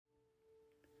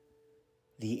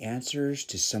The answers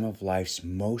to some of life's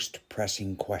most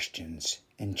pressing questions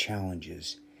and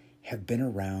challenges have been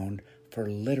around for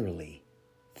literally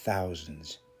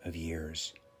thousands of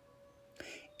years.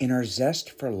 In our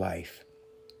zest for life,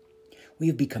 we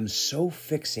have become so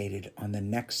fixated on the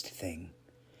next thing.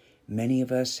 Many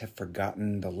of us have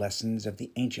forgotten the lessons of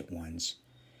the ancient ones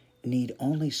and need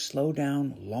only slow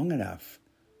down long enough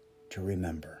to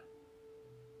remember.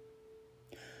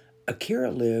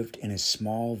 Akira lived in a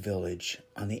small village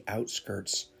on the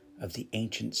outskirts of the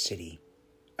ancient city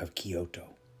of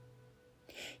Kyoto.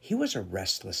 He was a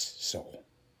restless soul,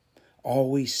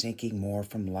 always seeking more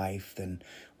from life than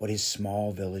what his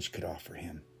small village could offer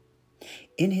him.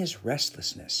 In his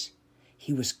restlessness,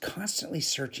 he was constantly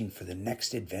searching for the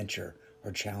next adventure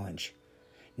or challenge,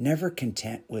 never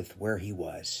content with where he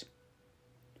was.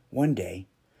 One day,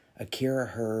 Akira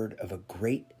heard of a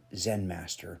great Zen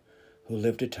master who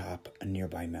lived atop a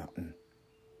nearby mountain.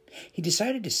 He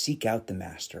decided to seek out the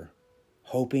master,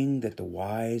 hoping that the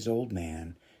wise old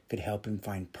man could help him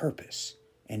find purpose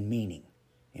and meaning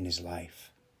in his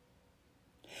life.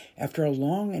 After a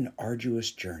long and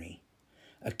arduous journey,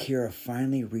 Akira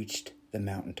finally reached the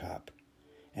mountaintop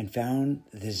and found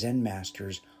the Zen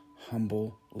master's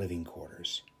humble living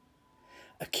quarters.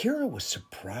 Akira was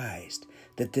surprised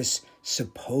that this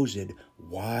supposed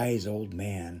wise old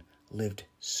man lived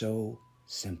so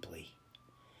simply.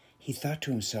 He thought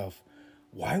to himself,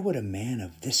 why would a man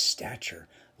of this stature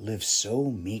live so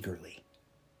meagerly?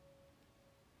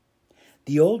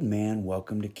 The old man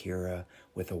welcomed Akira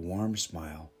with a warm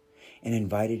smile and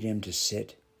invited him to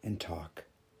sit and talk.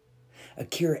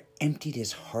 Akira emptied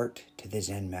his heart to the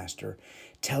Zen master,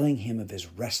 telling him of his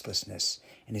restlessness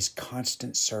and his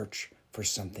constant search for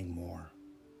something more.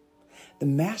 The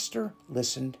master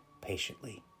listened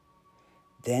patiently,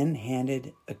 then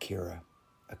handed Akira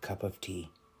a cup of tea.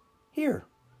 "Here,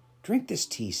 drink this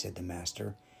tea," said the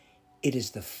master. "It is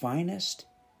the finest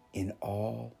in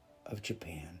all of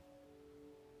Japan."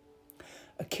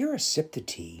 Akira sipped the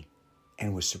tea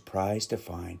and was surprised to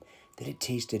find that it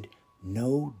tasted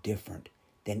no different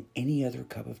than any other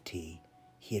cup of tea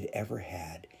he had ever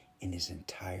had in his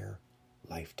entire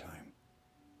lifetime.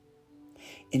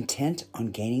 Intent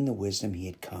on gaining the wisdom he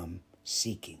had come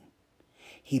seeking,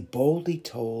 he boldly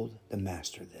told the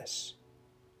master this.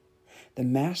 The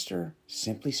master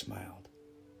simply smiled.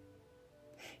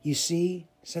 "You see,"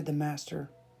 said the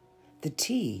master, "the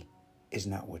tea is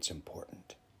not what's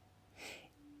important.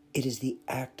 It is the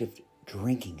act of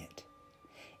drinking it.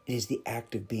 It is the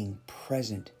act of being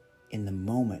present in the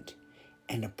moment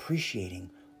and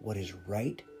appreciating what is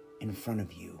right in front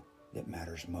of you that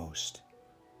matters most."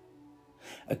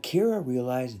 Akira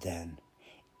realized then,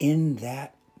 in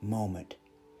that moment,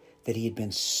 that he had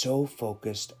been so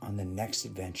focused on the next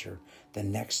adventure, the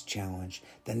next challenge,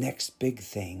 the next big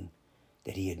thing,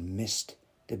 that he had missed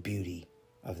the beauty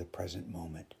of the present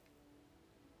moment.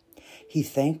 He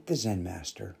thanked the Zen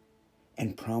master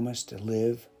and promised to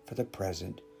live for the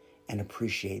present and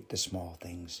appreciate the small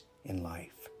things in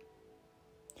life.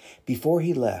 Before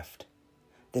he left,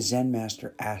 the Zen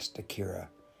master asked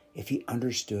Akira if he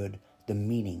understood the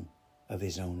meaning of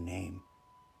his own name.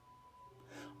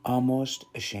 Almost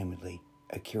ashamedly,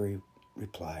 Akira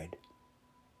replied,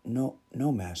 No,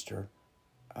 master,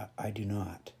 I do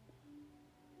not."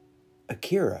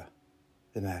 Akira,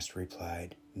 the master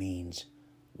replied, means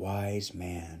wise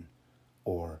man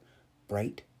or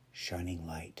bright shining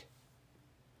light.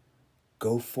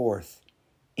 Go forth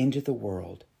into the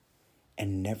world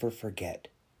and never forget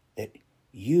that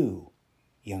you,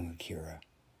 young Akira,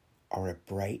 are a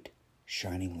bright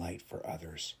shining light for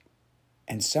others.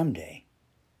 And someday,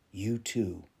 you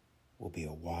too will be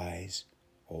a wise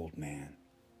old man.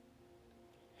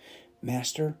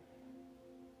 "Master,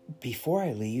 before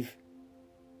I leave,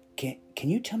 can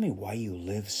you tell me why you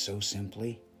live so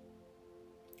simply?"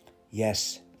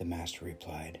 "Yes," the master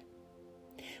replied.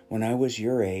 "When I was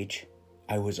your age,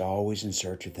 I was always in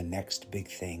search of the next big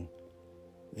thing.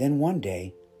 Then one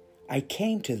day, I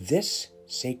came to this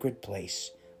sacred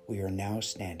place we are now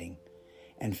standing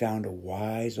and found a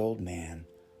wise old man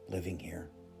living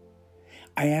here.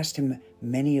 I asked him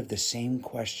many of the same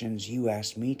questions you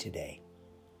asked me today.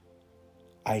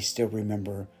 I still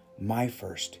remember my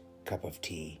first cup of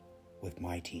tea with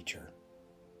my teacher.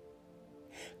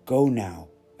 Go now,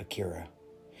 Akira.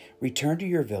 Return to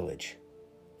your village.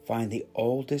 Find the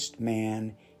oldest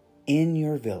man in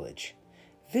your village.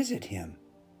 Visit him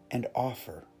and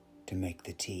offer to make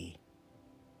the tea.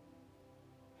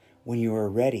 When you are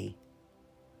ready,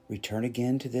 return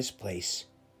again to this place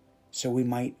so we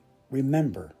might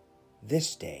remember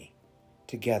this day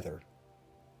together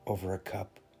over a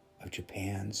cup of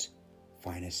Japan's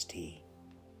finest tea.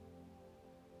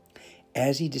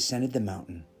 As he descended the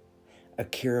mountain,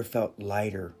 Akira felt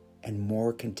lighter and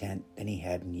more content than he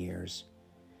had in years.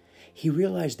 He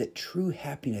realized that true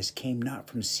happiness came not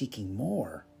from seeking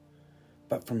more,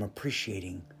 but from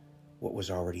appreciating what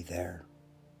was already there.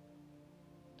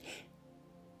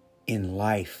 In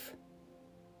life,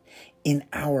 in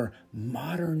our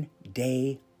modern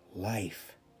day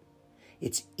life,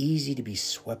 it's easy to be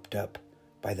swept up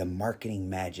by the marketing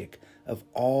magic of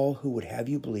all who would have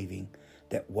you believing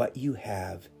that what you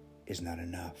have is not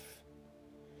enough.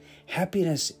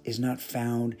 Happiness is not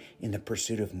found in the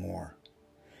pursuit of more,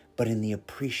 but in the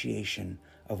appreciation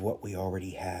of what we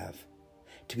already have,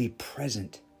 to be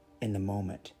present in the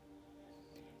moment,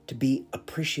 to be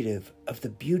appreciative of the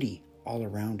beauty all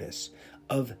around us,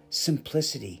 of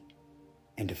simplicity,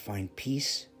 and to find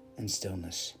peace and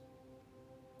stillness.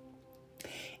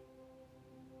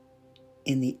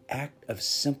 In the act of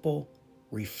simple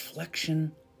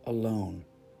reflection alone,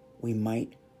 we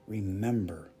might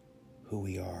remember who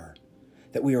we are,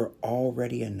 that we are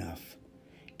already enough,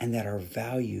 and that our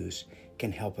values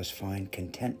can help us find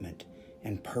contentment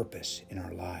and purpose in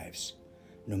our lives,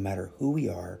 no matter who we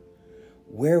are,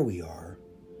 where we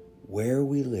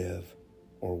live,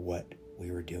 or what we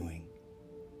are doing.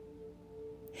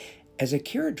 As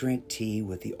Akira drank tea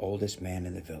with the oldest man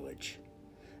in the village,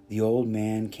 the old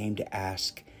man came to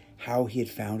ask how he had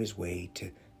found his way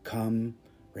to come,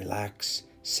 relax,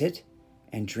 sit,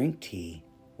 and drink tea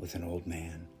with an old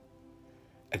man.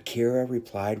 Akira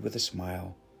replied with a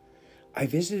smile, "I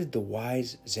visited the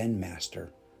wise Zen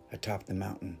master atop the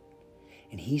mountain,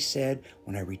 and he said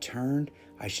when I returned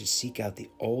I should seek out the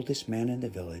oldest man in the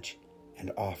village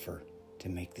and offer to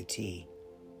make the tea.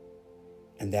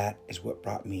 And that is what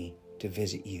brought me to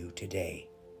visit you today,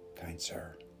 kind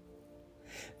sir."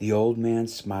 The old man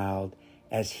smiled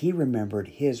as he remembered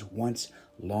his once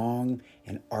long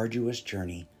and arduous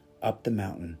journey up the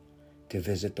mountain to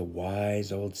visit the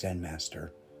wise old Zen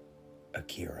master,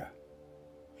 Akira.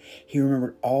 He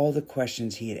remembered all the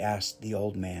questions he had asked the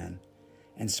old man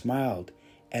and smiled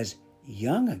as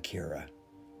young Akira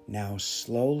now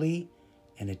slowly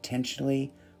and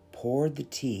intentionally poured the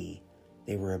tea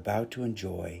they were about to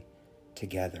enjoy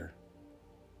together.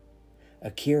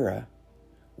 Akira,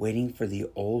 waiting for the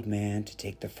old man to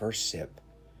take the first sip,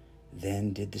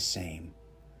 then did the same,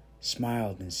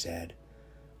 smiled and said,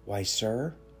 "Why,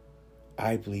 sir,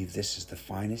 I believe this is the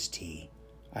finest tea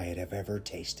I have ever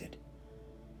tasted."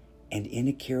 And in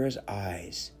Akira's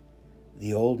eyes,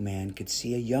 the old man could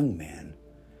see a young man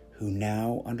who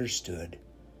now understood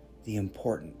the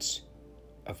importance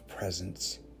of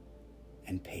presence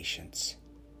and patience.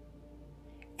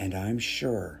 And I'm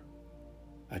sure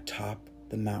atop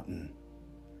the mountain,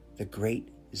 the great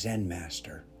Zen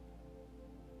master,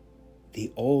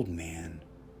 the old man,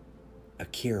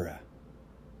 Akira,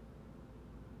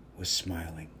 was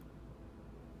smiling.